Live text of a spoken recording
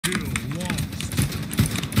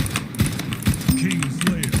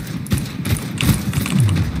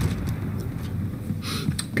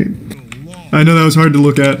I know that was hard to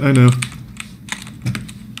look at, I know.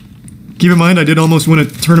 Keep in mind, I did almost win a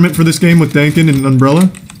tournament for this game with Dankin and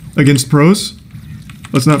Umbrella against pros.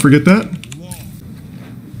 Let's not forget that.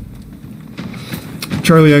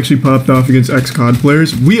 Charlie actually popped off against ex-COD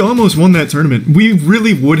players. We almost won that tournament. We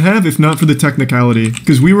really would have if not for the technicality.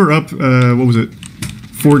 Because we were up, what was it?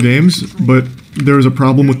 4 games, but there was a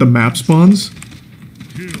problem with the map spawns,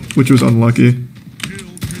 which was unlucky.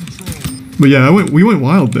 But yeah, we went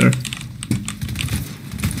wild there.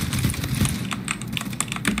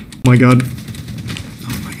 Oh my god.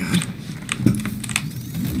 Oh my god.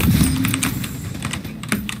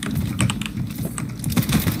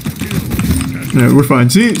 Alright, we're fine.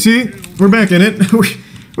 See? We're back in it.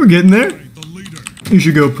 We're getting there. You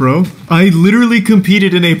should go pro. I literally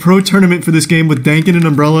competed in a pro tournament for this game with Dankin and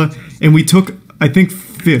Umbrella, and we took, I think,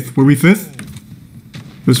 5th. Were we 5th?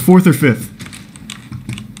 It was 4th or 5th.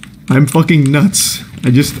 I'm fucking nuts.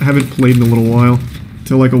 I just haven't played in a little while.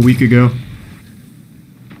 Till like a week ago.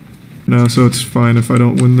 No, so it's fine if I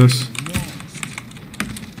don't win this.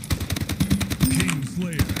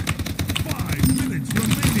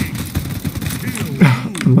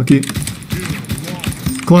 Unlucky.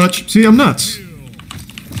 Clutch. See, I'm nuts.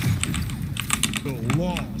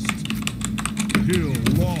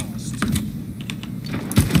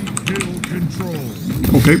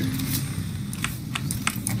 Okay.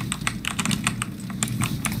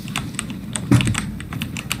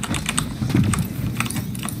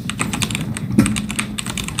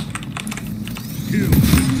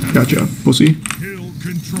 Gotcha, pussy. Kill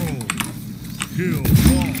control. Kill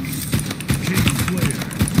lost. King Slayer.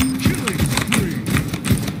 Killing spree.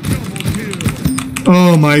 Double kill.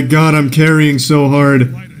 Oh my god, I'm carrying so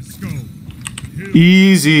hard.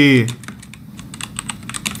 Easy.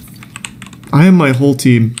 I am my whole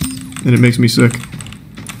team, and it makes me sick.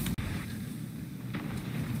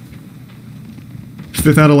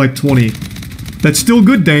 5th out of like 20. That's still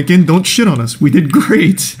good, Dankin. Don't shit on us. We did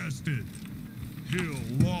great.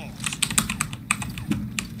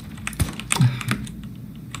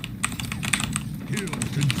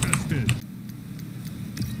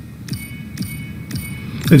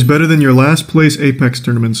 It's better than your last place Apex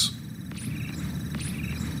tournaments.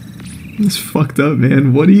 That's fucked up,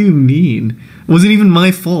 man. What do you mean? It wasn't even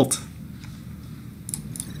my fault.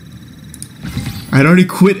 I'd already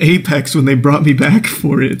quit Apex when they brought me back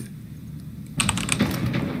for it.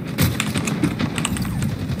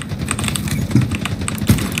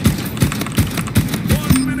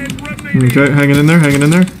 Okay, hanging in there, hanging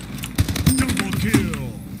in there.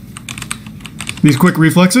 These quick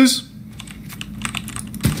reflexes.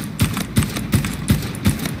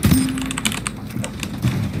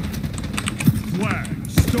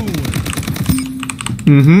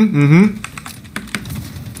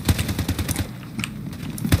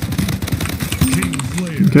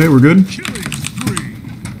 Okay, we're good.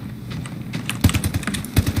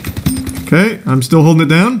 Okay, I'm still holding it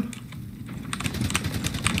down.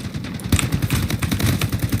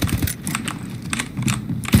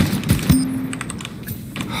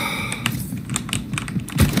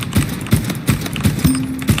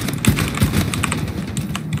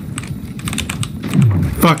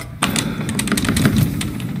 Fuck.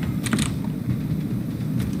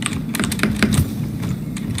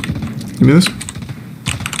 Give me this.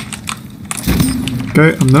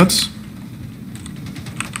 Okay, I'm nuts.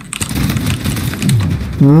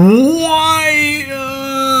 Why?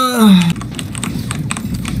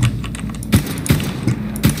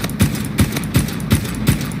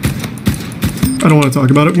 I don't want to talk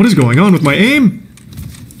about it. What is going on with my aim?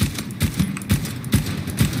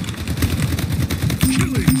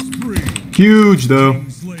 Huge, though.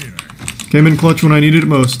 Came in clutch when I needed it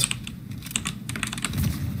most.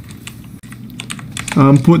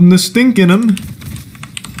 I'm putting the stink in him.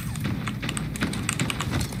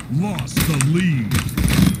 Lost the lead.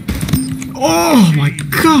 Oh my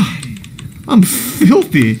god! I'm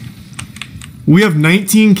filthy. We have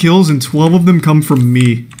 19 kills and 12 of them come from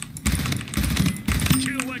me.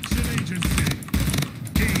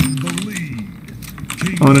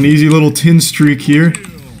 On an easy little 10 streak here.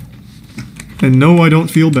 And no, I don't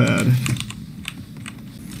feel bad.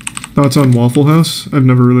 Thoughts on Waffle House? I've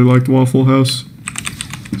never really liked Waffle House.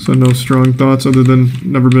 So no strong thoughts other than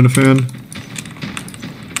never been a fan.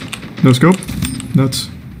 No scope. That's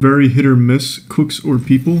very hit or miss. Cooks or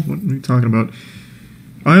people? What are you talking about?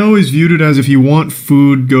 I always viewed it as if you want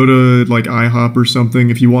food, go to like IHOP or something.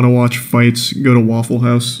 If you want to watch fights, go to Waffle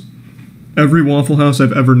House. Every Waffle House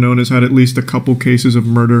I've ever known has had at least a couple cases of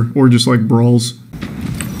murder or just like brawls.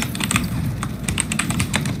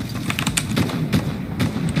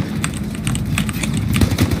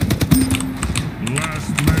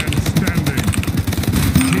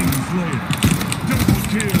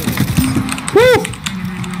 kill. Woo!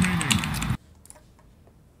 Enemy remaining.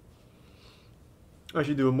 I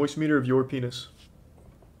should do a moist meter of your penis.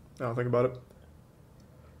 Now think about it.